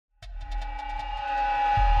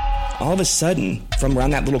all of a sudden, from around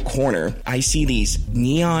that little corner, I see these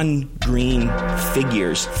neon green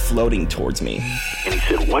figures floating towards me. And he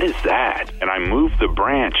said, "What is that?" And I moved the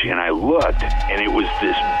branch and I looked, and it was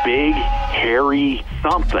this big, hairy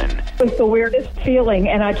something. It was the weirdest feeling,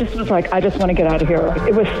 and I just was like, I just want to get out of here.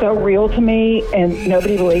 It was so real to me, and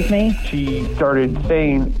nobody believed me. She started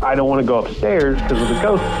saying, "I don't want to go upstairs because of the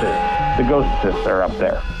ghostesses. The ghostesses are up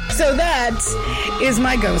there." So that is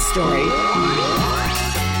my ghost story.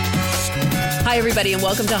 Hi, everybody, and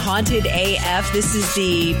welcome to Haunted AF. This is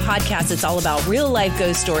the podcast that's all about real-life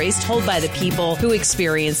ghost stories told by the people who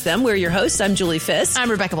experience them. We're your hosts. I'm Julie Fisk. I'm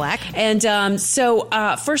Rebecca Black. And so,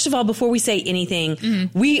 first of all, before we say anything,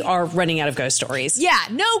 we are running out of ghost stories. Yeah,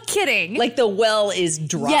 no kidding. Like, the well is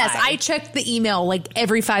dry. Yes, I checked the email like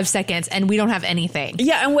every 5 seconds, and we don't have anything.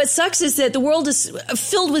 Yeah, and what sucks is that the world is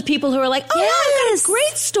filled with people who are like, oh, yeah, I've got a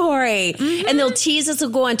great story. And they'll tease us, they'll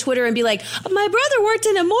go on Twitter and be like, my brother worked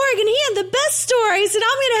in a morgue, and he had the best stories, and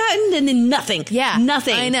I'm going to have, and then nothing. Yeah.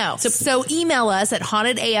 Nothing. I know. So email us at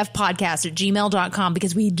hauntedafpodcast@gmail.com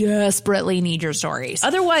because we desperately need your stories.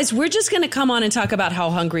 Otherwise, we're just going to come on and talk about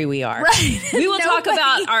how hungry we are. Right. We will talk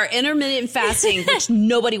about our intermittent fasting, which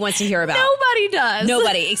nobody wants to hear about. Nobody does.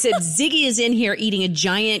 Nobody, except Ziggy is in here eating a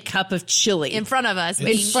giant cup of chili. In front of us.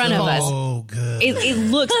 In front of us. Oh, good. It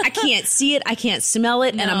looks, I can't see it, I can't smell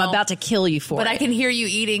it, and I'm about to kill you for it. But I can hear you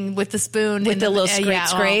eating with the spoon. With the little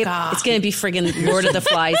scrape. Oh, it's going to be friggin' Lord of the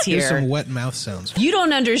Flies here. Here's some wet mouth sounds. You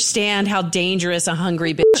don't understand how dangerous a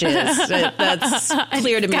hungry bitch is. That's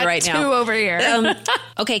clear to me right now. Two over here.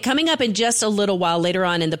 Okay, coming up in just a little while later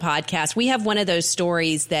on in the podcast, we have one of those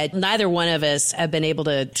stories that neither one of us have been able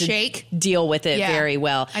to shake, deal with it very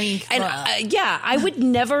well. I mean, and I would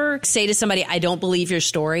never say to somebody, I don't believe your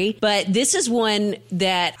story, but this is one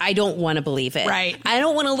that I don't want to believe it. Right. I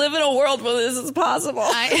don't want to live in a world where this is possible.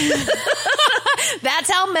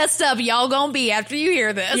 That's how messed up y'all gonna be after you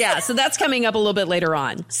hear this. Yeah, so that's coming up a little bit later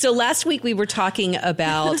on. So last week we were talking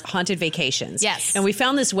about haunted vacations. Yes. And we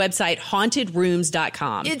found this website,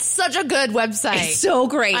 hauntedrooms.com. It's such a good website. It's so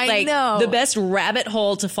great. I know. The best rabbit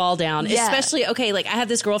hole to fall down. Yeah. Especially, okay, like I have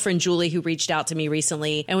this girlfriend, Julie, who reached out to me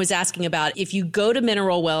recently and was asking about if you go to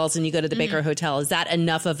Mineral Wells and you go to the Baker Hotel, is that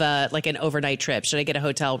enough of an overnight trip? Should I get a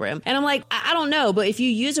hotel room? And I'm like, I don't know, but if you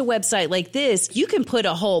use a website like this, you can put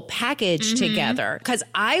a whole package together. Because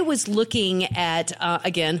I was looking at,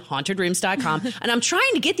 again, hauntedrooms.com, and I'm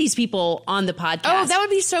trying to get these people on the podcast. Oh, that would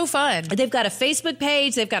be so fun. They've got a Facebook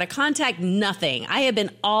page. They've got a contact. Nothing. I have been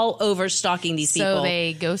all over stalking these people. So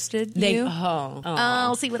they ghosted you?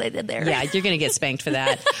 I'll see what I did there. Yeah, you're going to get spanked for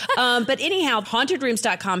that. But anyhow,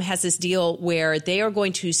 hauntedrooms.com has this deal where they are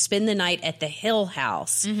going to spend the night at the Hill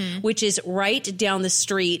House, which is right down the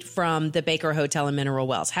street from the Baker Hotel in Mineral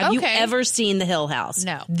Wells. Have you ever seen the Hill House?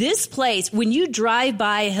 No. This place, when you drive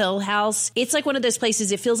by Hill House, it's like one of those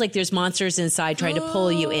places, it feels like there's monsters inside trying to pull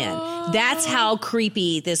you in. That's how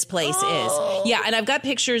creepy this place is. Yeah, and I've got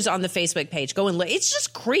pictures on the Facebook page. Go and look. It's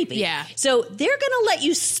just creepy. Yeah. So they're going to let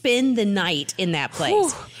you spend the night in that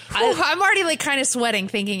place. I'm already kind of sweating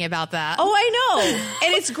thinking about that. Oh, I know.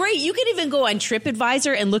 And it's great. You can even go on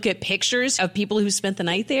TripAdvisor and look at pictures of people who spent the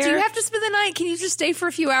night there. Do you have to spend the night? Can you just stay for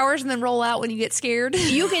a few hours and then roll out when you get scared?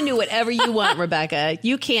 You can do whatever you want, Rebecca.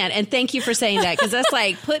 You can. And thank you for saying that, because that's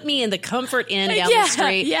like, put me in the Comfort Inn down the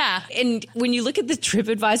street. Yeah. And when you look at the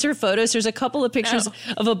TripAdvisor photos, there's a couple of pictures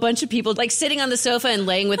of a bunch of people like sitting on the sofa and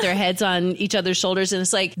laying with their heads on each other's shoulders. And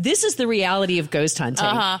it's like, this is the reality of ghost hunting.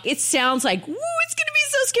 It sounds like, woo, it's going to be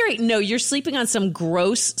so scary. No, you're sleeping on some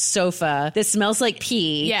gross sofa that smells like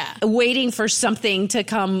pee. Yeah. Waiting for something to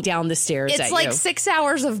come down the stairs It's at like you. 6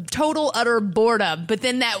 hours of total, utter boredom. But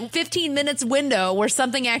then that 15 minutes window where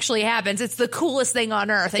something actually happens, it's the coolest thing on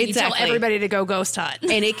earth. And you tell everybody to go ghost hunt.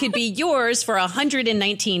 And it could be yours for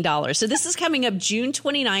 $119. So this is coming up June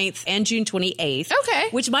 29th and June 28th. Okay.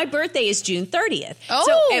 Which my birthday is June 30th. Oh.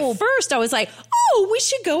 So at first I was like, we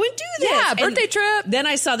should go and do this. Yeah, birthday trip. Then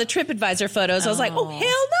I saw the TripAdvisor photos. I was like, hell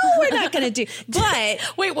no, we're not going to do. But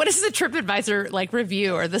wait, what is the TripAdvisor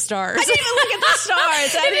review or the stars? I didn't even look at the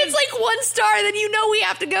stars. If it's like 1 star, then you know we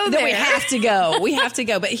have to go there. Then we have to go. We have to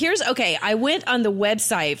go. But I went on the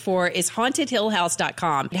website it's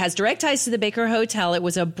hauntedhillhouse.com. It has direct ties to the Baker Hotel. It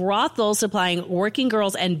was a brothel supplying working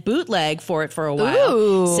girls and bootleg for it for a while.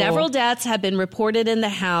 Ooh. Several deaths have been reported in the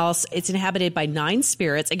house. It's inhabited by 9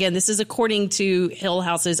 spirits. Again, this is according to Hill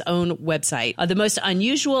House's own website. The most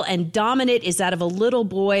unusual and dominant is that of a little little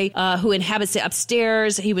boy who inhabits the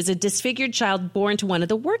upstairs. He was a disfigured child born to one of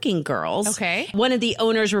the working girls. Okay. One of the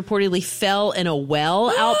owners reportedly fell in a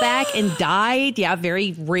well out back and died. Yeah,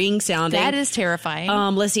 very ring sounding. That is terrifying.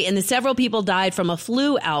 Let's see. And then several people died from a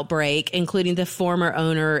flu outbreak, including the former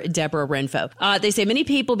owner, Deborah Renfo. They say many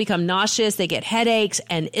people become nauseous. They get headaches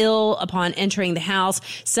and ill upon entering the house.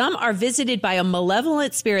 Some are visited by a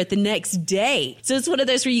malevolent spirit the next day. So it's one of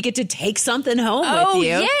those where you get to take something home with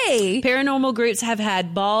you. Yay! Paranormal groups have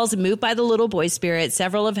had balls moved by the little boy spirit.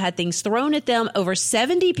 Several have had things thrown at them. Over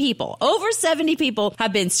 70 people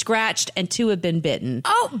have been scratched and 2 have been bitten.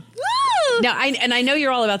 Oh, now, I know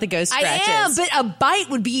you're all about the ghost scratches. I am, but a bite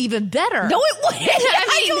would be even better. No, it wouldn't.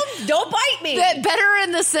 I mean, don't bite me. Better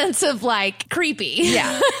in the sense of like creepy.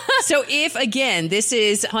 Yeah. So if, again, this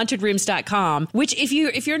is hauntedrooms.com, which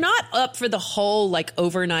if you're not up for the whole like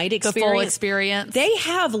overnight experience, the full experience, they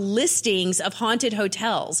have listings of haunted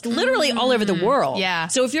hotels literally all over the world. Yeah.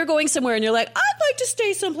 So if you're going somewhere and you're like, I'd like to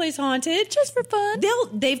stay someplace haunted just for fun,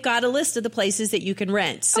 they've got a list of the places that you can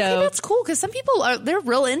rent. So okay, that's cool because some people they're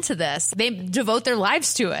real into this. They devote their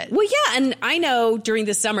lives to it. Well, yeah, and I know during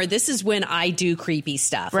the summer, this is when I do creepy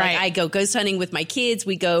stuff. Right. Like I go ghost hunting with my kids.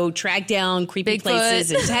 We go track down creepy Bigfoot.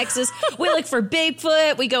 places in Texas. We look for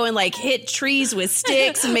Bigfoot. We go and like hit trees with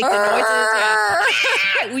sticks and make the noises.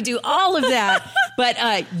 Yeah. We do all of that.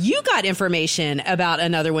 But you got information about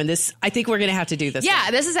another one. I think we're going to have to do this. Yeah,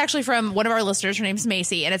 one. this is actually from one of our listeners. Her name's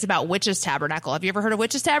Macy, and it's about Witch's Tabernacle. Have you ever heard of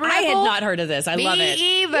Witch's Tabernacle? I had not heard of this. I love it.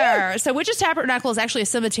 Me either. So Witch's Tabernacle is actually a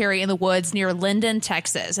cemetery in the woods near Linden,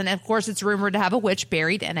 Texas. And of course, it's rumored to have a witch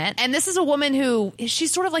buried in it. And this is a woman who,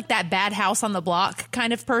 she's sort of like that bad house on the block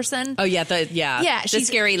kind of person. Oh, yeah. The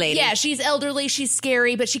scary lady. Yeah, she's elderly, she's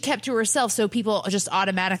scary, but she kept to herself. So people just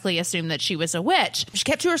automatically assumed that she was a witch. She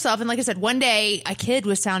kept to herself. And like I said, one day a kid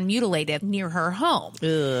was found mutilated near her home.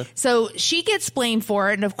 Ugh. So she gets blamed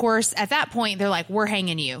for it. And of course, at that point, they're like, we're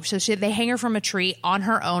hanging you. So they hang her from a tree on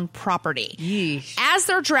her own property. Yeesh. As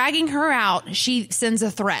they're dragging her out, she sends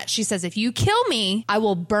a threat. She says, if you kill me, I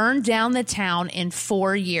will burn down the town in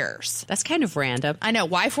 4 years. That's kind of random. I know.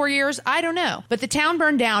 Why 4 years? I don't know. But the town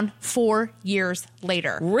burned down 4 years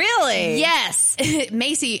later. Really? Yes.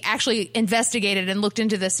 Macy actually investigated and looked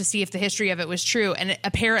into this to see if the history of it was true. And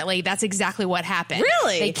apparently that's exactly what happened.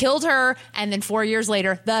 Really? They killed her. And then 4 years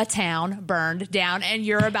later, the town burned down. And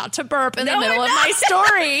you're about to burp in the middle of my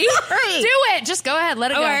story. Do it. Just go ahead.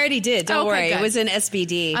 Let it go. I already did. Don't worry. Good. It was an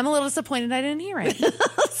SBD. I'm a little disappointed I didn't hear it.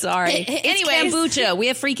 Sorry. It's kombucha. We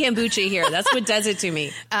have free kombucha here. That's what does it to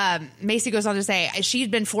me. Macy goes on to say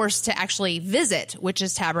she'd been forced to actually visit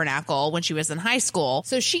Witch's Tabernacle when she was in high school.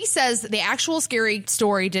 So she says the actual scary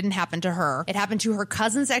story didn't happen to her. It happened to her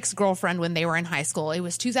cousin's ex-girlfriend when they were in high school. It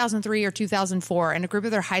was 2003 or 2004, and a group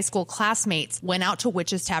of their high school classmates went out to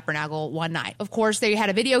Witch's Tabernacle one night. Of course, they had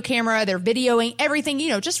a video camera. They're videoing everything,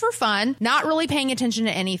 just for fun, not really paying attention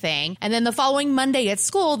to anything. And then the following Monday at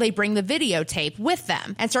school, they bring the videotape with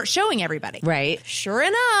them and start showing everybody. Right. Sure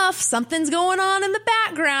enough, something's going on in the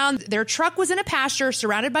background. Their truck was in a pasture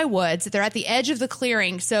surrounded by woods. They're at the edge of the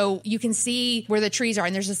clearing, so you can see where the trees are.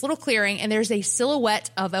 And there's this little clearing, and there's a silhouette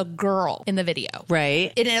of a girl in the video.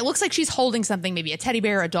 Right. And it looks like she's holding something, maybe a teddy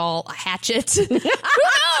bear, a doll, a hatchet. Who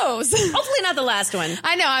knows? Hopefully not the last one.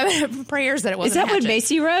 I know. I prayers that it wasn't. Is that what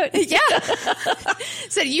Macy wrote? Yeah.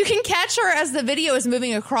 So you can catch her as the video is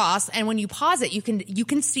moving across, and when you pause it, you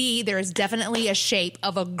can see there is definitely a shape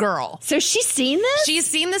of a girl. So she's seen this? She's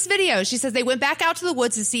seen this video. She says they went back out to the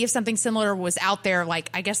woods to see if something similar was out there, like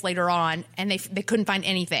I guess later on, and they couldn't find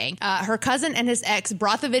anything. Her cousin and his ex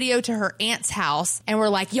brought the video to her aunt's house and were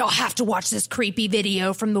like, y'all have to watch this creepy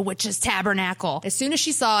video from the Witch's Tabernacle. As soon as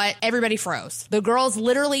she saw it, everybody froze. The girl's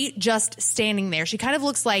literally just standing there. She kind of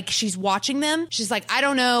looks like she's watching them. She's like, I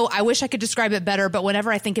don't know. I wish I could describe it better, but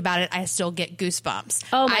whenever I think about it, I still get goosebumps.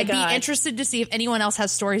 Oh my I'd God. be interested to see if anyone else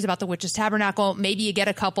has stories about the Witch's Tabernacle. Maybe you get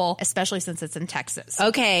a couple, especially since it's in Texas.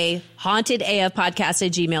 Okay.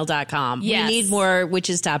 hauntedafpodcast@gmail.com. Yes. We need more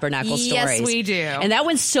Witch's Tabernacle stories. Yes, we do. And that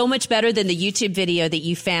one's so much better than the YouTube video that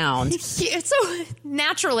you found. Yeah, so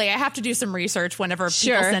naturally, I have to do some research whenever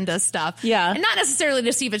Sure. people send us stuff. Yeah. And not necessarily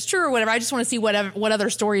to see if it's true or whatever. I just want to see what other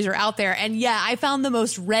stories are out there. And yeah, I found the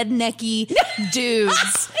most rednecky dudes.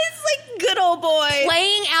 It's like good old boy.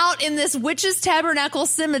 Playing out in this Witch's Tabernacle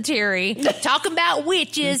cemetery, talking about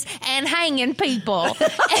witches and hanging people. And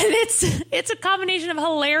it's a combination of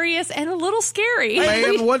hilarious and a little scary.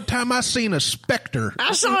 Man, one time I seen a specter.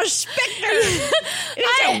 I saw a specter.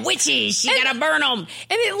 It's a witches. You gotta burn them. And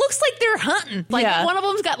it looks like they're hunting. Like one of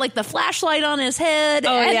them's got like the flashlight on his head.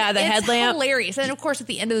 Oh, and yeah, the it's headlamp. Hilarious. And of course, at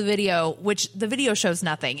the end of the video, which the video shows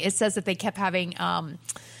nothing, it says that they kept having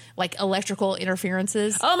like electrical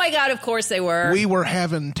interferences. Oh my God, of course they were. We were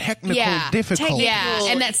having technical difficulties.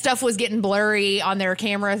 Yeah, and that stuff was getting blurry on their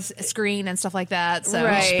camera screen and stuff like that. So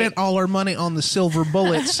We spent all our money on the silver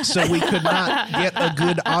bullets so we could not get a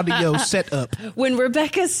good audio setup. When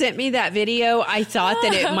Rebecca sent me that video, I thought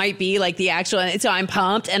that it might be like the actual. So I'm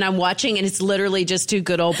pumped and I'm watching, and it's literally just two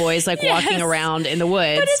good old boys like walking around in the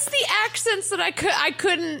woods. But it's the accents that I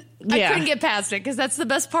couldn't get past it, because that's the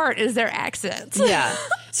best part is their accents. Yeah.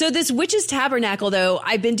 So this Witch's Tabernacle, though,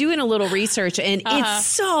 I've been doing a little research, and it's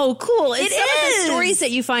so cool. It's some of the stories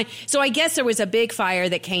that you find. So I guess there was a big fire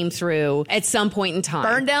that came through at some point in time.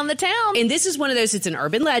 Burned down the town. And this is one of those, it's an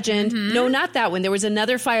urban legend. Mm-hmm. No, not that one. There was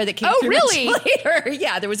another fire that came through really? much later.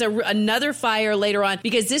 Yeah, there was another fire later on,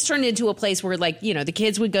 because this turned into a place where, like, you know, the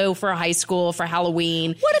kids would go for high school, for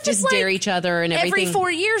Halloween. What if just it's dare like each other and everything. Every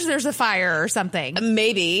 4 years there's a fire or something?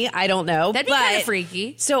 Maybe. I don't know. That'd be kind of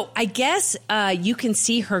freaky. So I guess you can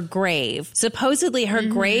see her grave. Supposedly her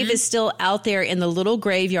grave is still out there in the little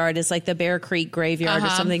graveyard. It's like the Bear Creek graveyard or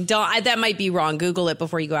something. That might be wrong. Google it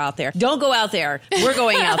before you go out there. Don't go out there. We're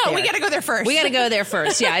going out there. We got to go there first. We got to go there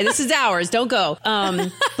first. Yeah, this is ours. Don't go.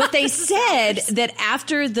 But they said that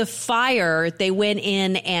after the fire, they went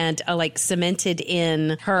in and like cemented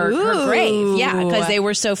in her grave. Yeah, because they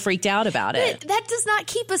were so freaked out about it. That does not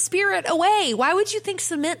keep a spirit away. Why would you think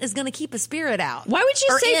cement is going to keep a spirit out? Why would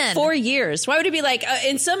you say 4 years? Why would it be like,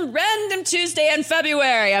 in some random Tuesday in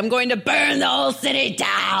February, I'm going to burn the whole city down?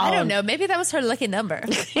 I don't know. Maybe that was her lucky number.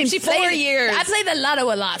 In 4 years. I play the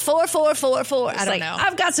lotto a lot. 4, 4, 4, 4. I don't know.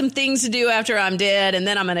 I've got some things to do after I'm dead, and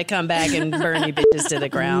then I'm going to come back and burn you bitches to the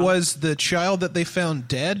ground. Was the child that they found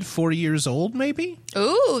dead 4 years old, maybe?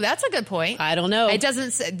 Ooh, that's a good point. I don't know. It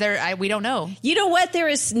doesn't say there. We don't know. You know what? There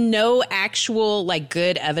is no actual like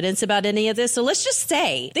good evidence about any of this. So let's just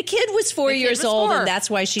say the kid was 4 years old, and that's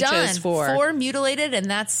why she chose 4. 4 mutilated, and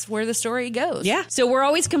that's where the story goes. Yeah. So we're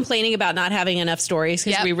always complaining about not having enough stories,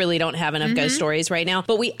 because we really don't have enough ghost stories right now.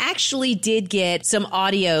 But we actually did get some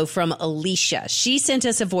audio from Alicia. She sent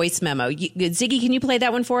us a voice memo. Ziggy, can you play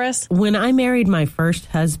that one for us? When I married my first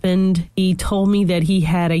husband, he told me that he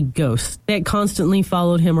had a ghost that constantly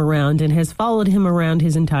followed him around and has followed him around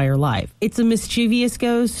his entire life. It's a mischievous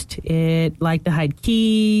ghost. It liked to hide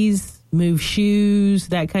keys, move shoes,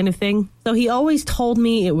 that kind of thing. So he always told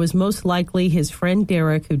me it was most likely his friend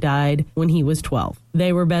Derek, who died when he was 12.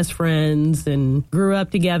 They were best friends and grew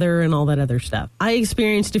up together and all that other stuff. I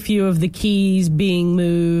experienced a few of the keys being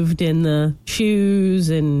moved and the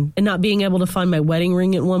shoes and not being able to find my wedding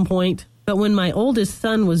ring at one point. But when my oldest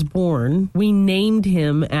son was born, we named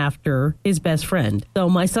him after his best friend. So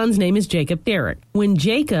my son's name is Jacob Derek. When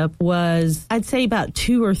Jacob was, I'd say about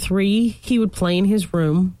 2 or 3, he would play in his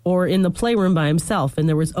room or in the playroom by himself. And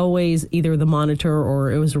there was always either the monitor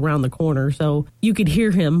or it was around the corner. So you could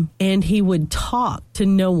hear him, and he would talk to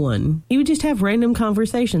no one. He would just have random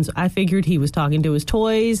conversations. I figured he was talking to his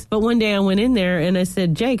toys. But one day I went in there and I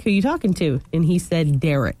said, Jake, who are you talking to? And he said,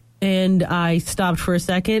 Derek. And I stopped for a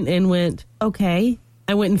second and went, okay.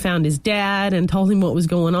 I went and found his dad and told him what was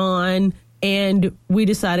going on. And we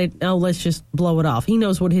decided, oh, let's just blow it off. He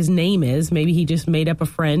knows what his name is. Maybe he just made up a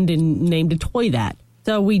friend and named a toy that.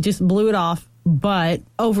 So we just blew it off. But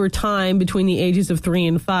over time, between the ages of 3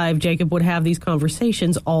 and 5, Jacob would have these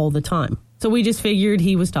conversations all the time. So we just figured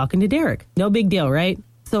he was talking to Derek. No big deal, right?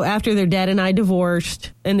 So after their dad and I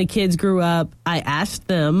divorced and the kids grew up, I asked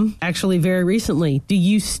them, actually very recently, do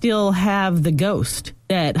you still have the ghost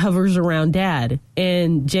that hovers around Dad?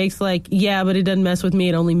 And Jake's like, yeah, but it doesn't mess with me.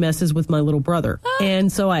 It only messes with my little brother. And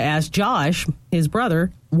so I asked Josh, his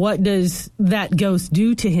brother, what does that ghost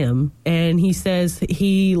do to him? And he says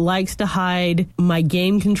he likes to hide my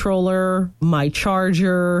game controller, my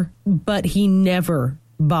charger, but he never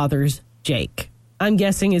bothers Jake. I'm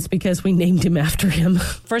guessing it's because we named him after him.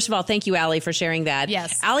 First of all, thank you, Allie, for sharing that.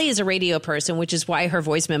 Yes. Allie is a radio person, which is why her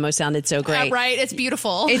voice memo sounded so great. Right. It's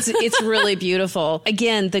beautiful. It's really beautiful.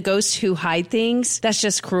 Again, the ghosts who hide things, that's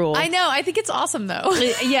just cruel. I know. I think it's awesome, though.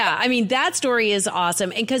 Yeah. I mean, that story is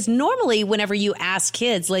awesome. And because normally whenever you ask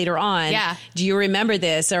kids later on, do you remember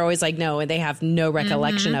this? They're always like, no, and they have no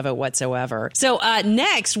recollection of it whatsoever. So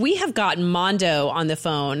next, we have got Mondo on the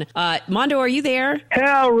phone. Mondo, are you there?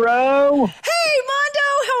 Hello. Hey, Mondo,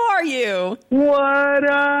 how are you? What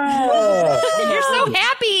up? You're so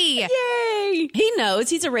happy. Yay. He knows.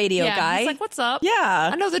 He's a radio guy. He's like, what's up?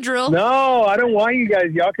 Yeah. I know the drill. No, I don't want you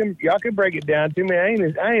guys. Y'all can break it down to me. I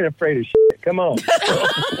ain't afraid of shit. Come on.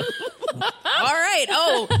 All right.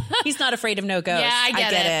 Oh, he's not afraid of no ghosts. Yeah, I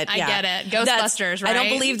get it. I get it. Ghostbusters, right? I don't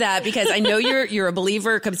believe that because I know you're a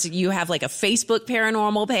believer because you have like a Facebook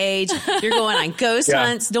paranormal page. You're going on ghost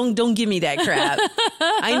hunts. Don't give me that crap.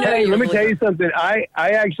 I know. Hey, let me tell you something. I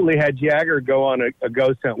actually had Jagger go on a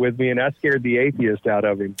ghost hunt with me, and I scared the atheist out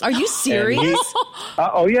of him. Are you serious?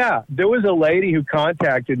 Oh, yeah. There was a lady who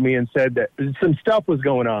contacted me and said that some stuff was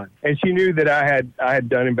going on, and she knew that I had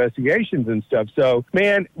done investigations and stuff. So,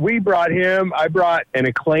 man, we brought him. I brought an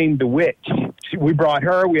acclaimed witch. We brought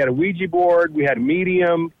her. We had a Ouija board. We had a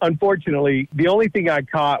medium. Unfortunately, the only thing I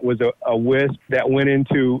caught was a wisp that went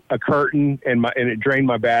into a curtain and it drained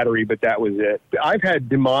my battery, but that was it. I've had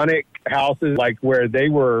demonic houses like where they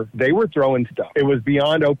were throwing stuff. It was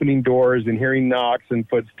beyond opening doors and hearing knocks and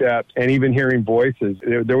footsteps and even hearing voices.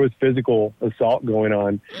 There was physical assault going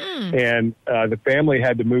on, and the family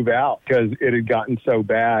had to move out because it had gotten so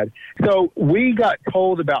bad. So we got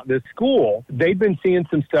told about this school. They'd been seeing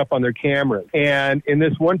some stuff on their cameras, and in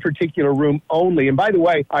this one particular room only. And by the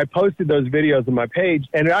way, I posted those videos on my page,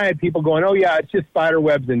 and I had people going, "Oh yeah, it's just spider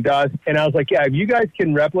webs and dust." And I was like, "Yeah, if you guys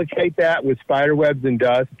can replicate that with spider webs and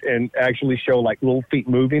dust and actually show like little feet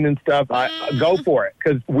moving and stuff, go for it."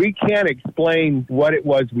 Because we can't explain what it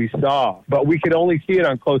was we saw, but we could only see it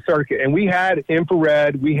on closed circuit. And we had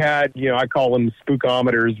infrared. We had, I call them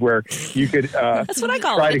spookometers, where you could that's what I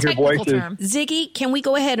call try it. to hear voices. Term. Ziggy, can we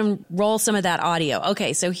go ahead and roll some of that audio?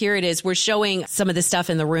 Okay, so here it is. We're showing some of the stuff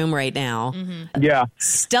in the room right now. Mm-hmm. Yeah.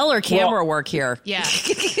 Stellar camera work here. Yeah.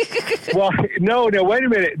 Well, no, wait a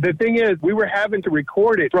minute. The thing is, we were having to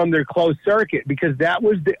record it from their closed circuit because that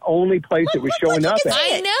was the only place it was showing up at.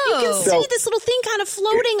 I know. You can see this little thing kind of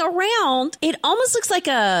floating around. It almost looks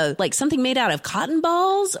like something made out of cotton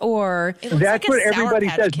balls, or that's what everybody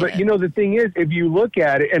says. But the thing is, if you look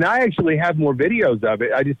at it, and I actually have more videos of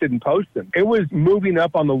it, I just didn't post them. It was moving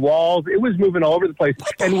up on the walls. It was moving all over the place.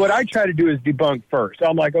 What I try to do is debunk first. So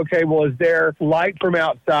I'm like, okay, well, is there light from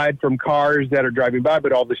outside from cars that are driving by,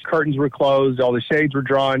 but all the curtains were closed, all the shades were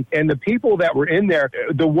drawn, and the people that were in there,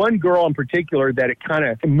 the one girl in particular that it kind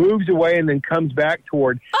of moves away and then comes back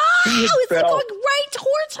toward. It's like going right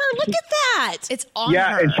towards her. Look at that. It's on her.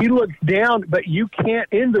 Yeah, and she looks down, but you can't,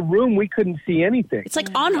 in the room, we couldn't see anything. It's like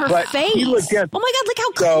on her face. She looked down. Oh my God, look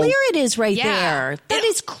how clear it is right there. That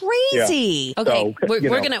is crazy. Yeah. Okay, so,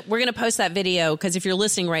 we're gonna post that video because if you're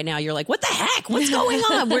listening right now, you're like, what the heck? What's going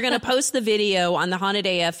on? We're gonna post the video on the Haunted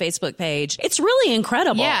AF Facebook page. It's really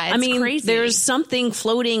incredible. Yeah, it's crazy. There's something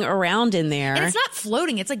floating around in there. And it's not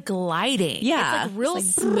floating, it's like gliding. Yeah. It's like real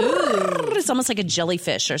smooth. It's almost like a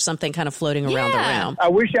jellyfish or something kind of floating around the room. I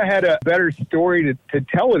wish I had a better story to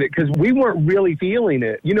tell with it because we weren't really feeling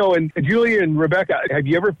it. And Julia and Rebecca, have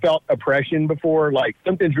you ever felt oppression before? Like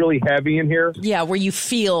something's really heavy in here? Yeah, where you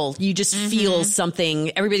just feel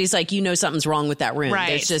something. Everybody's like, something's wrong with that room. Right.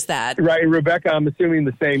 There's just that. Right. And Rebecca, I'm assuming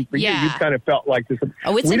the same for you. You kind of felt like this.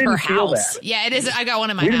 Oh, it's in her house. Yeah, it is. I got one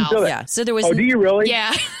in my house. Yeah. So there was. Oh, do you really?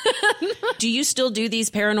 Yeah. Do you still do these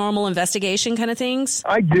paranormal investigation kind of things?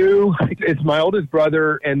 I do. It's my oldest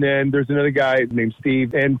brother, and then there's another guy named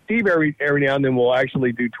Steve. And Steve every now and then will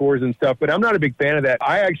actually do tours and stuff, but I'm not a big fan of that.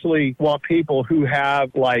 I actually want people who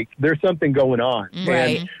have, there's something going on.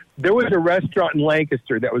 Right. And there was a restaurant in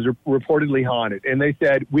Lancaster that was reportedly haunted, and they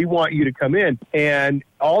said, we want you to come in. And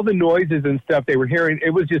all the noises and stuff they were hearing,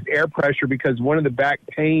 it was just air pressure because one of the back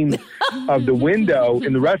panes of the window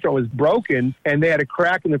in the restaurant was broken, and they had a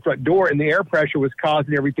crack in the front door, and the air pressure was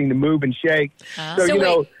causing everything to move and shake.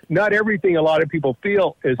 So not everything a lot of people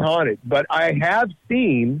feel is haunted, but I have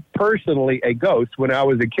seen personally a ghost when I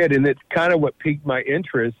was a kid, and it's kind of what piqued my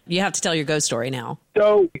interest. You have to tell your ghost story now.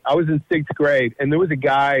 So I was in 6th grade, and there was a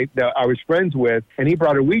guy that I was friends with, and he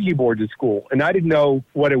brought a Ouija board to school, and I didn't know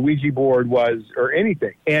what a Ouija board was or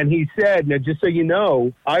anything. And he said, now, just so you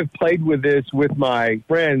know, I've played with this with my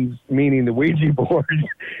friends, meaning the Ouija board,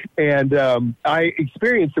 and I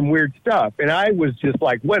experienced some weird stuff. And I was just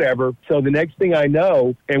like, whatever. So the next thing I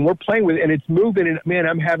know, and we're playing with it, and it's moving, and man,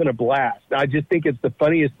 I'm having a blast. I just think it's the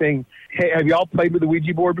funniest thing. Hey, have y'all played with the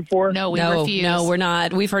Ouija board before? No, we refuse. No, we're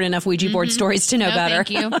not. We've heard enough Ouija board stories to know better. Thank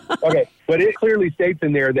you. Okay, but it clearly states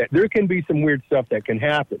in there that there can be some weird stuff that can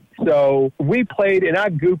happen. So we played, and I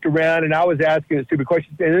goofed around, and I was asking it stupid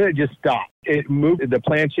questions, and then it just stopped. It moved the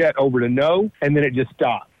planchette over to no, and then it just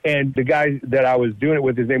stopped. And the guy that I was doing it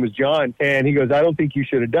with, his name was John, and he goes, I don't think you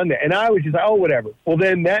should have done that. And I was just like, oh, whatever. Well,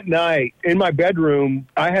 then that night in my bedroom,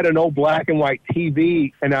 I had an old black and white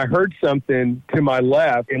TV, and I heard something to my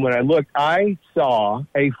left. And when I looked, I saw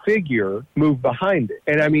a figure move behind it.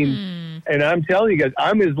 And I mean, and I'm telling you guys,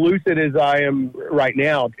 I'm as lucid as I am right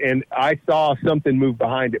now. And I saw something move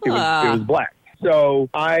behind it. It was black. So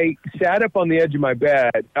I sat up on the edge of my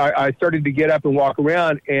bed. I started to get up and walk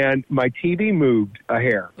around, and my TV moved a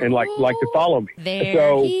hair and like to follow me.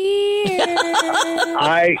 So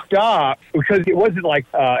I stopped because it wasn't like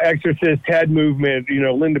Exorcist head movement,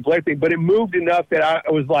 Linda Blair thing, but it moved enough that I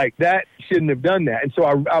was like, that shouldn't have done that. And so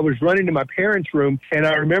I was running to my parents' room, and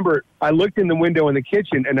I remember I looked in the window in the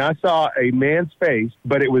kitchen, and I saw a man's face,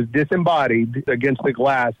 but it was disembodied against the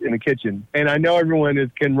glass in the kitchen. And I know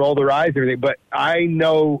everyone can roll their eyes and everything, but I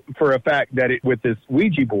know for a fact that with this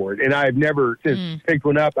Ouija board, and I've never since picked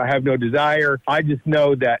one up. I have no desire. I just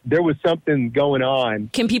know that there was something going on.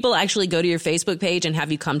 Can people actually go to your Facebook page and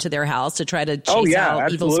have you come to their house to try to chase out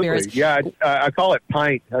absolutely. evil spirits? Yeah, I call it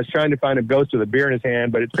Pint. I was trying to find a ghost with a beer in his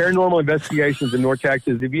hand, but it's Paranormal Investigations in North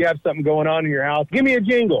Texas. If you have something going on in your house, give me a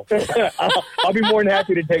jingle. I'll be more than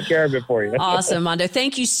happy to take care of it for you. Awesome, Mondo.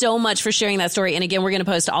 Thank you so much for sharing that story. And again, we're going to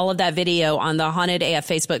post all of that video on the Haunted AF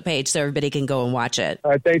Facebook page so everybody can go and watch it.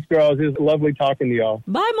 All right, thanks, girls. It was lovely talking to y'all.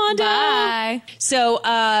 Bye, Mondo. Bye. So,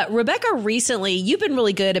 Rebecca, recently, you've been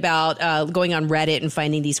really good about going on Reddit and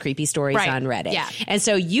finding these creepy stories on Reddit. Yeah. And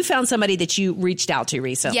so you found somebody that you reached out to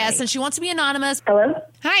recently. Yes, and she wants to be anonymous. Hello?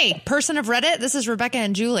 Hi, person of Reddit. This is Rebecca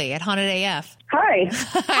and Julie at Haunted AF. Hi.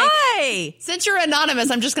 Hi. Since you're anonymous,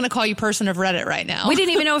 I'm just going to call you person of Reddit right now. We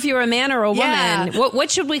didn't even know if you were a man or a woman. Yeah.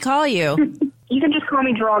 What should we call you? You can just call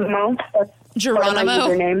me Geronimo. That's Geronimo? my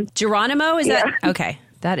username. Geronimo? Is that? Okay.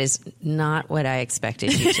 That is not what I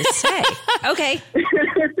expected you to say. Okay.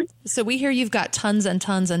 So we hear you've got tons and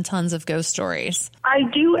tons and tons of ghost stories. I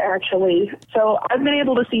do, actually. So I've been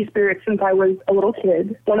able to see spirits since I was a little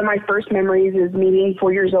kid. One of my first memories is me being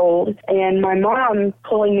 4 years old and my mom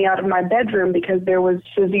pulling me out of my bedroom because there was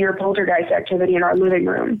severe poltergeist activity in our living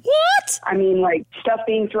room. What? I mean, like, stuff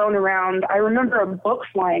being thrown around. I remember a book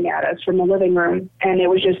flying at us from the living room, and it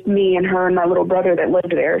was just me and her and my little brother that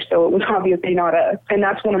lived there, so it was obviously not us. And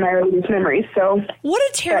that's one of my earliest memories. So what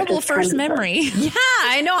a terrible first memory. Yeah,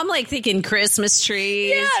 I know. I'm like thinking Christmas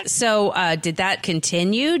trees. Yes. So did that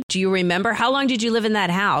continue? Do you remember? How long did you live in that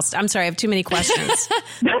house? I'm sorry, I have too many questions.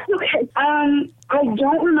 That's okay. I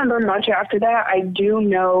don't remember much after that. I do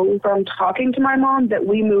know from talking to my mom that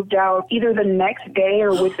we moved out either the next day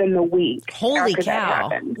or within the week. Holy after cow.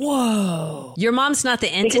 That happened. Whoa. Your mom's not the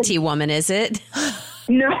entity woman, is it?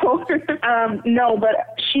 No, no,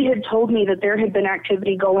 but she had told me that there had been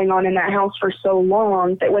activity going on in that house for so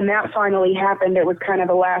long that when that finally happened, it was kind of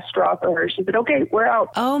the last straw for her. She said, okay, we're out.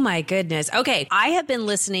 Oh, my goodness. Okay. I have been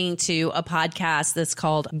listening to a podcast that's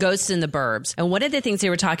called Ghosts in the Burbs. And one of the things they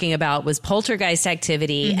were talking about was poltergeist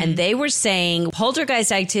activity. And they were saying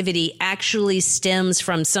poltergeist activity actually stems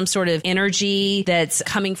from some sort of energy that's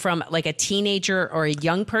coming from like a teenager or a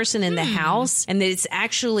young person in the house. And that it's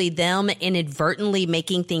actually them inadvertently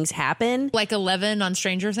making things happen. Like 11 on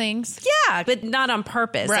Stranger Things? Yeah, but not on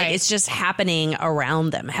purpose. Right. Like, it's just happening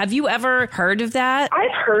around them. Have you ever heard of that?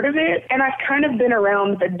 I've heard of it, and I've kind of been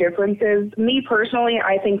around the differences. Me personally,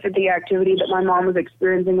 I think that the activity that my mom was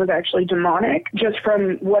experiencing was actually demonic, just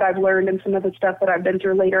from what I've learned and some of the stuff that I've been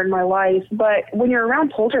through later in my life. But when you're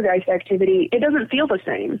around poltergeist activity, it doesn't feel the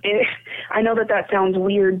same. I know that sounds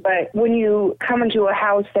weird, but when you come into a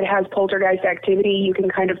house that has poltergeist activity, you can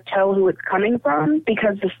kind of tell who it's coming from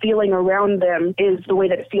because the feeling around them is the way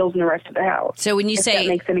that it feels in the rest of the house. So when you say, that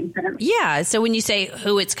makes any sense. Yeah. So when you say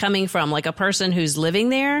who it's coming from, like a person who's living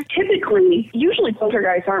there? Typically, usually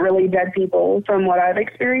poltergeists aren't really dead people from what I've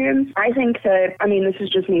experienced. I think that, I mean, this is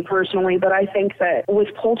just me personally, but I think that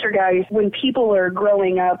with poltergeists, when people are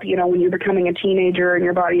growing up, you know, when you're becoming a teenager and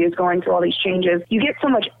your body is going through all these changes, you get so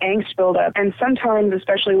much angst buildup. And sometimes,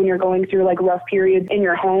 especially when you're going through like rough periods in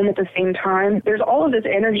your home at the same time, there's all of this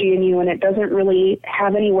energy in you and it doesn't really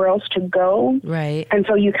have anywhere else to go. Right. And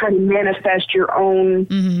so you kind of manifest your own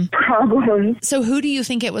problems. So who do you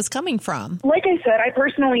think it was coming from? Like I said, I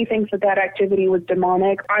personally think that activity was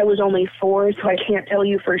demonic. I was only 4, so I can't tell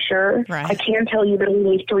you for sure. Right. I can tell you that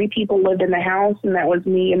only 3 people lived in the house, and that was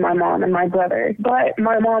me and my mom and my brother. But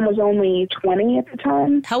my mom was only 20 at the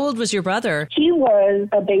time. How old was your brother? He was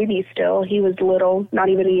a baby still. He was little, not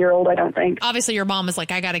even a year old, I don't think. Obviously, your mom is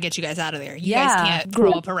like, I got to get you guys out of there. You Yeah. guys can't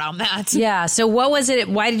grow up around that. Yeah. So what was it?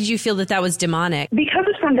 Why did you feel that was demonic? Because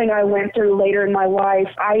of something I went through later in my life,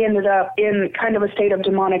 I ended up in kind of a state of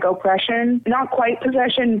demonic oppression. Not quite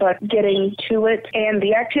possession, but getting to it. And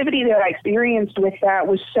the activity that I experienced with that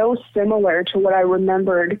was so similar to what I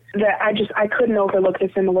remembered that I couldn't overlook the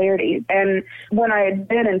similarities. And when I had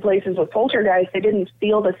been in places with poltergeists, it didn't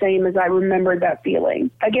feel the same as I remembered that feeling.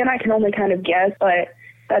 Again, I can only kind of guess, but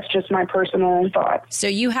That's just my personal thoughts. So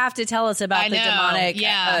you have to tell us about the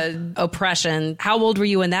demonic oppression. How old were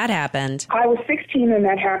you when that happened? I was 16 when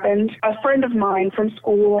that happened. A friend of mine from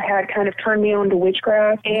school had kind of turned me on to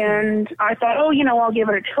witchcraft, and I thought, I'll give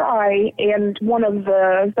it a try. And one of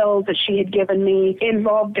the spells that she had given me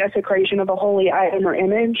involved desecration of a holy item or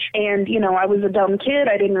image. And, I was a dumb kid.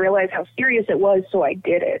 I didn't realize how serious it was, so I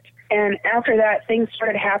did it. And after that, things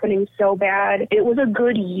started happening so bad. It was a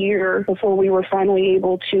good year before we were finally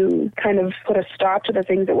able to kind of put a stop to the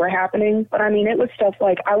things that were happening. But I mean, it was stuff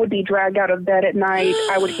like I would be dragged out of bed at night.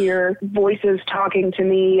 I would hear voices talking to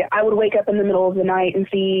me. I would wake up in the middle of the night and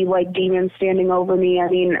see like demons standing over me. I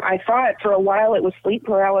mean, I thought for a while it was sleep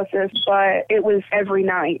paralysis, but it was every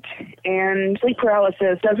night. And sleep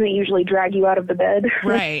paralysis doesn't usually drag you out of the bed.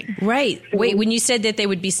 Right. Wait, when you said that they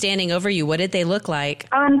would be standing over you, what did they look like?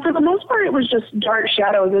 For the most part, it was just dark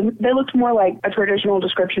shadows, and they looked more like a traditional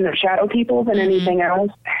description of shadow people than anything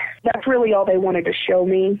else. That's really all they wanted to show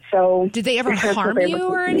me. So, did they ever harm you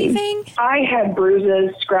or anything? I had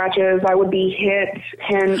bruises, scratches. I would be hit,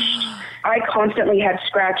 pinched. I constantly had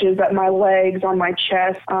scratches at my legs, on my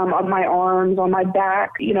chest, on my arms, on my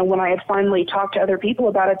back. When I had finally talked to other people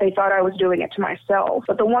about it, they thought I was doing it to myself.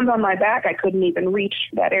 But the ones on my back, I couldn't even reach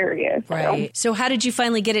that area. Right. So how did you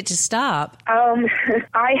finally get it to stop?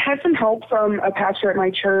 I had some help from a pastor at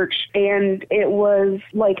my church, and it was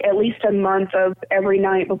like at least a month of every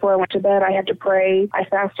night before I went to bed, I had to pray. I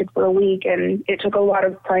fasted for a week, and it took a lot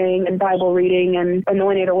of praying and Bible reading and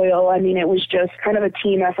anointed oil. I mean, it was just kind of a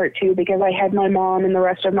team effort, too, because I had my mom and the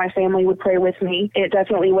rest of my family would pray with me. It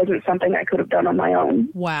definitely wasn't something I could have done on my own.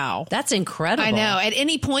 Wow. That's incredible. I know. At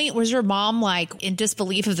any point, was your mom like in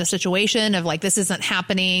disbelief of the situation of like, this isn't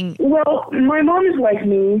happening? Well, my mom is like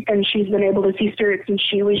me, and she's been able to see spirits since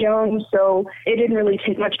she was young, so it didn't really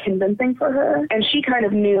take much convincing for her. And she kind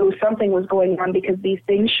of knew something was going on because these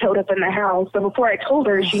things showed up in the house. So before I told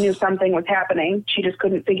her, she knew something was happening. She just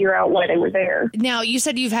couldn't figure out why they were there. Now, you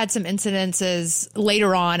said you've had some incidences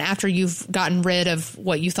later on after you've gotten rid of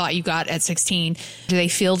what you thought you got at 16. Do they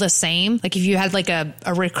feel the same? Like if you had like a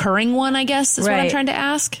recurring one, I guess is what I'm trying to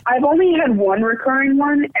ask. I've only had one recurring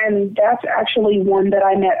one, and that's actually one that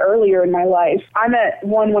I met earlier in my life. I met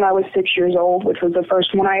one when I was 6 years old, which was the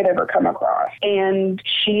first one I had ever come across. And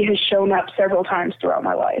she has shown up several times throughout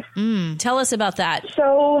my life. Tell us about that.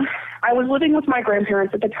 So I was living with my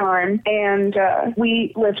grandparents at the time, and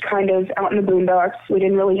we lived kind of out in the boondocks. We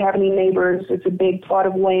didn't really have any neighbors. It's a big plot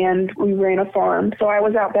of land. We ran a farm. So I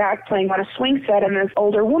was out back playing on a swing set, and this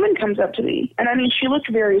older woman comes up to me. And I mean, she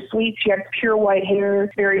looked very sweet. She had pure white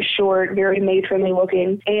hair, very short, very matronly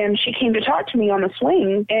looking. And she came to talk to me on the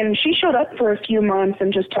swing, and she showed up for a few months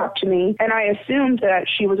and just talked to me. And I assumed that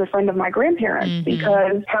she was a friend of my grandparents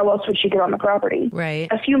because how else would she get on the property? Right.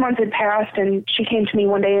 A few months had passed, and she came to me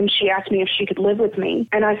one day, and she asked me if she could live with me.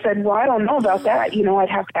 And I said, well, I don't know about that. I'd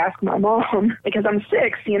have to ask my mom because I'm 6,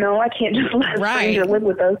 I can't just let a stranger live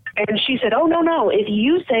with us. And she said, oh, no. If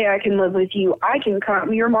you say I can live with you, I can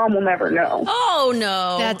come. Your mom will never know. Oh,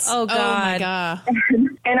 no. Oh, God. Oh, my God.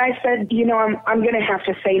 And I said, I'm going to have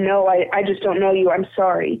to say no. I just don't know you. I'm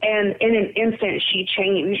sorry. And in an instant, she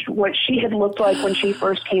changed. What she had looked like when she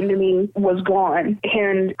first came to me was gone.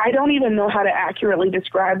 And I don't even know how to accurately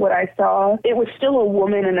describe what I saw. It was still a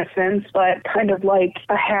woman in a sense, but kind of like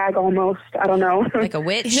a hag almost. I don't know. Like a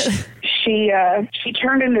witch? She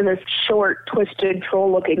turned into this short, twisted,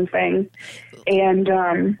 troll-looking thing. And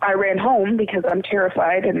I ran home because I'm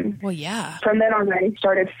terrified. And from then on, I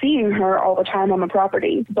started seeing her all the time on the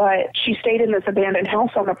property. But she stayed in this abandoned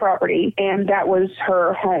house on the property, and that was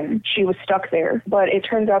her home. She was stuck there. But it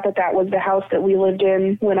turns out that was the house that we lived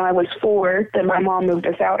in when I was 4 that my mom moved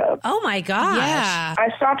us out of. Oh, my gosh. Yeah.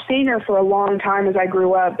 I stopped seeing her for a long time as I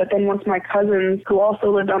grew up. But then once my cousins, who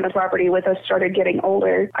also lived on the property with us, started getting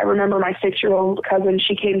older, I remember my 6-year-old cousin,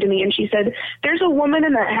 she came to me and she said, there's a woman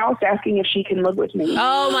in that house asking if she can live with me.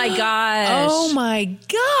 Oh my gosh. Oh my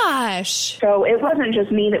gosh. So it wasn't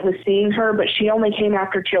just me that was seeing her, but she only came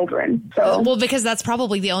after children. So well, because that's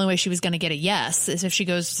probably the only way she was going to get a yes is if she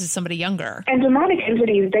goes to somebody younger. And demonic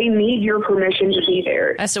entities, they need your permission to be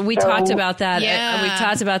there. So we talked about that. Yeah. We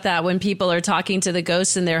talked about that when people are talking to the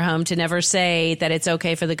ghosts in their home to never say that it's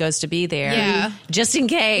okay for the ghost to be there. Yeah. Just in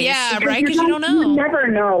case. Yeah, right? Because you don't know. You never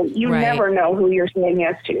know. You never know who you're saying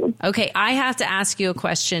yes to. Okay, I have to ask you a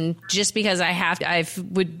question just because I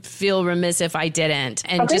would feel remiss if I didn't.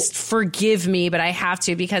 And just forgive me, but I have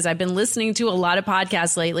to, because I've been listening to a lot of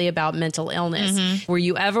podcasts lately about mental illness. Were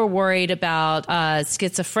you ever worried about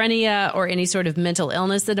schizophrenia or any sort of mental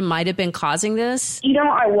illness that might have been causing this? You know,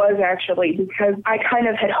 I was actually, because I kind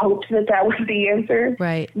of had hoped that was the answer.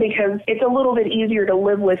 Right. Because it's a little bit easier to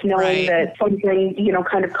live with knowing that something, you know,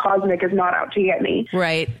 kind of cosmic is not out to get me.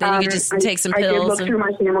 Right. Then you could just take some pills. I did look through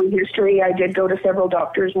my family history. I did go to several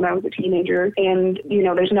doctors when I was a teenager. And, you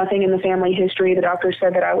know, there's nothing in the family history. The doctor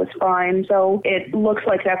said that I was fine. So it looks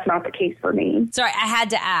like that's not the case for me. Sorry, I had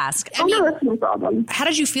to ask. No, that's no problem. How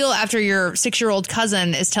did you feel after your 6-year-old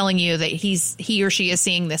cousin is telling you that he or she is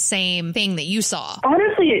seeing the same thing that you saw?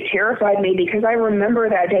 Honestly, it terrified me because I remember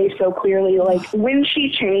that day so clearly. Like, when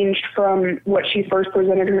she changed from what she first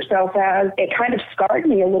presented herself as, it kind of scarred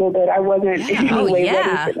me a little bit. I wasn't in any way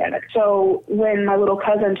ready for that. So when my little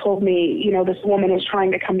cousin told me, you know, this woman is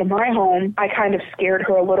trying to come to my home, I kind of scared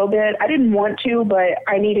her a little bit. I didn't want to, but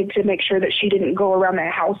I needed to make sure that she didn't go around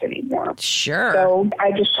that house anymore. Sure. So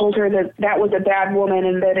I just told her that that was a bad woman,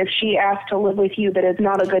 and that if she asked to live with you, that it's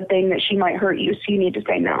not a good thing, that she might hurt you, so you need to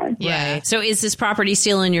say no. Yeah. So is this property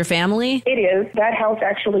still in your family? It is. That house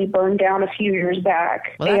actually burned down a few years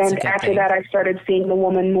back. Well, that's a good after thing. that, I started seeing the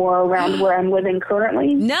woman more around where I'm living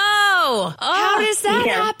currently. No! Oh, how does that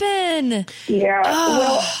happen? Yeah.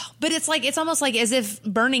 Well, but it's almost like as if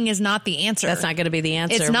burning is not the answer. That's not going to be the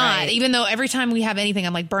answer. It's not. Right. Even though every time we have anything,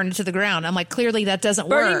 I'm like, burn it to the ground. I'm like, clearly that doesn't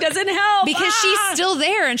work. Burning doesn't help. Because she's still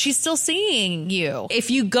there and she's still seeing you.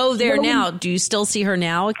 If you go there now, do you still see her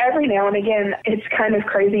now? Every now and again, it's kind of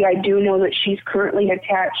crazy. I do know that she's currently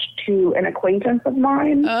attached to an acquaintance of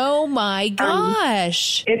mine. Oh my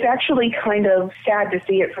gosh. It's actually kind of sad to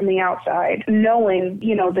see it from the outside, knowing,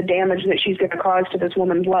 you know, the damage that she's going to cause to this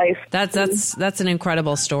woman's life. That's an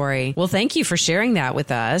incredible story. Well, thank you for sharing that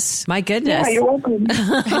with us. My goodness. Yeah, you're welcome.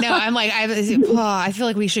 I know. I'm like, I feel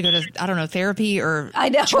like we should go to, I don't know, therapy or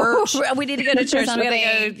church. We need to go to church. We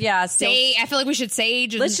gotta go, I feel like we should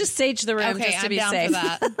sage. Let's just sage the room just to be safe. For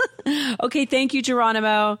that. Okay, thank you,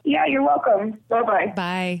 Geronimo. Yeah, you're welcome. Bye-bye.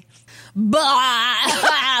 Bye.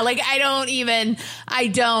 Like I don't even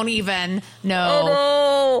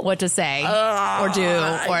know what to say or do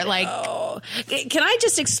or like. Can I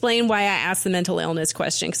just explain why I asked the mental illness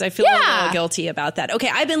question? Because I feel a little guilty about that. Okay,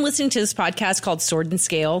 I've been listening to this podcast called Sword and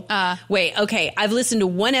Scale. I've listened to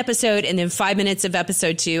one episode and then 5 minutes of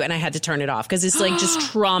episode 2, and I had to turn it off because it's like just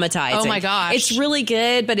traumatizing. Oh my gosh. It's really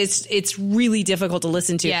good, but it's really difficult to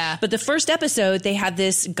listen to. Yeah. But the first episode, they had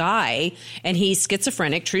this guy, and he's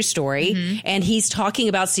schizophrenic, true story, and he's talking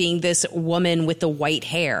about seeing this woman with the white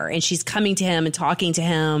hair, and she's coming to him and talking to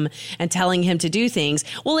him and telling him to do things.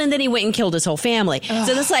 Well, and then he went and killed his whole family.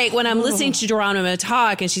 So that's like when I'm listening to Geronimo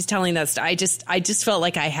talk and she's telling that stuff, I just felt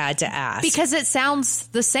like I had to ask. Because it sounds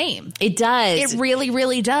the same. It does. It really,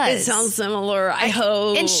 really does. It sounds similar. I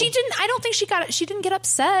hope. And I don't think she didn't get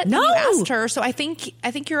upset when you asked her. So I think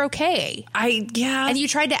you're okay. And you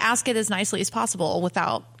tried to ask it as nicely as possible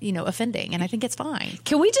without, offending. And I think it's fine.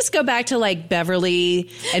 Can we just go back to like Beverly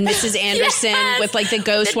and Mrs. Anderson with like the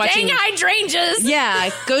ghost watching hydrangeas? Yeah.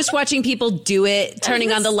 Ghost watching people do it,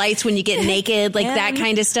 turning on the lights when you get naked, like that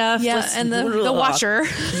kind of stuff. Yeah. And the watcher.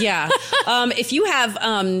 Yeah. If you have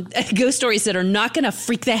ghost stories that are not going to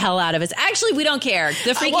freak the hell out of us, actually, we don't care.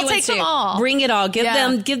 The freaky we'll ones take them too. all. Bring it all. Give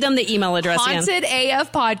them the email address again.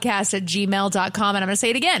 hauntedafpodcast@gmail.com. And I'm going to say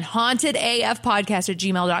it again,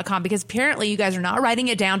 hauntedafpodcast@gmail.com, because apparently you guys are not writing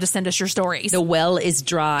it down to send us your stories. The well is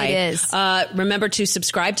dry. It is. Remember to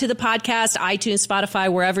subscribe to the podcast, iTunes, Spotify,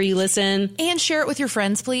 wherever you listen. And share it with your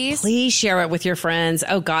friends, please. Please share it with your friends.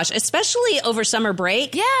 Oh gosh, especially over summer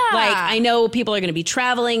break. Yeah. Like I know people are going to be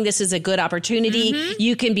traveling. This is a good opportunity.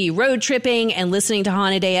 You can be road tripping and listening to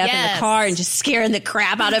Haunted AF in the car and just scaring the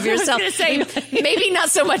crap out of yourself. I was going to say, maybe not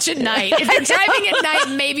so much at night. If you're driving at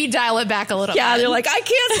night, maybe dial it back a little bit. Yeah, they're like, I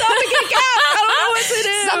can't stop and get gas. I don't know what to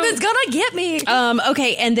do. Something's going to get me.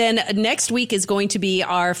 Okay, and then next week is going to be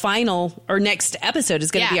our final, or next episode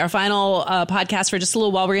is going to be our final podcast for just a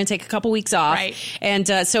little while. We're going to take a couple weeks off. Right. And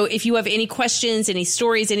so if you have any questions, any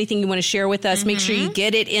stories, anything you want to share with us, make sure you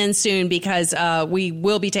get it in soon, because we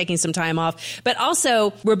will be taking some time off. But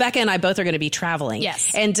also, Rebecca and I both are going to be traveling.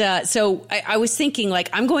 Yes. And so I was thinking, like,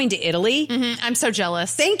 I'm going to Italy. I'm so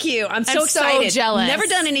jealous. Thank you. I'm so excited. So jealous. Never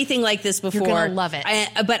done anything like this before. You're going to love it.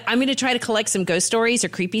 But I'm going to try to collect some ghost stories or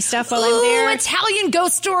creepy stuff while I'm there. Italian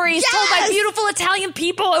ghost stories told by beautiful Italian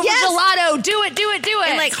people over gelato. Do it.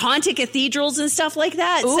 And like haunted cathedrals and stuff like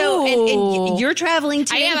that. Ooh. So, and you're traveling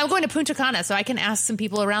too. I am. I'm going to Punta Cana, so I can ask some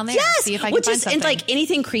people around there. Yes, See if I can find something. And like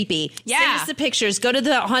anything creepy. Yeah. Send us the pictures. Go to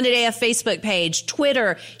the Haunted AF Facebook page,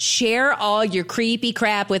 Twitter. Share all your creepy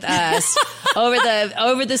crap with us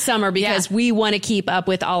over the summer because we want to keep up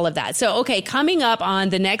with all of that. So, okay, coming up on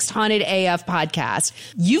the next Haunted AF podcast,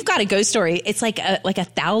 you've got a ghost story. It's like a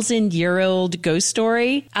 1,000-year-old ghost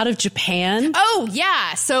story out of Japan. Oh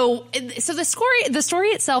yeah. So the story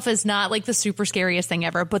itself is not like the super scariest thing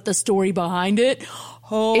ever, but the story behind it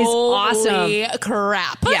is awesome.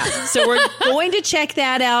 Crap. Yeah. So we're going to check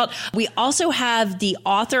that out. We also have the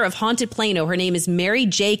author of Haunted Plano. Her name is Mary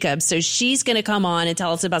Jacobs. So she's going to come on and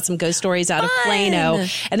tell us about some ghost stories out of Plano.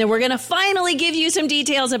 And then we're going to finally give you some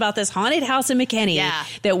details about this haunted house in McKinney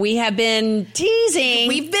that we have been teasing.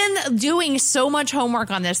 We've been doing so much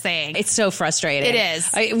homework on this thing. It's so frustrating. It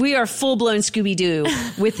is. We are full-blown Scooby-Doo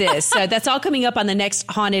with this. So that's all coming up on the next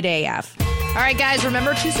Haunted AF. All right, guys,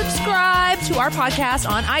 remember to subscribe to our podcast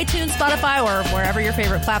on iTunes, Spotify, or wherever your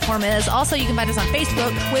favorite platform is. Also, you can find us on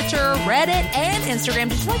Facebook, Twitter, Reddit, and Instagram.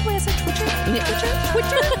 Did you like the way I said Twitter?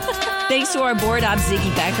 Twitter. Thanks to our board op,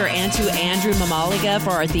 Ziggy Becker, and to Andrew Mamaliga for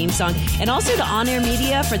our theme song, and also to On Air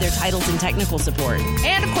Media for their titles and technical support.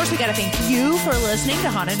 And, of course, we got to thank you for listening to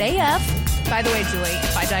Haunted AF. By the way, Julie,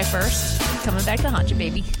 if I die first, coming back to haunt you,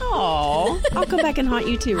 baby. Oh, I'll come back and haunt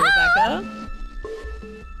you too, Rebecca.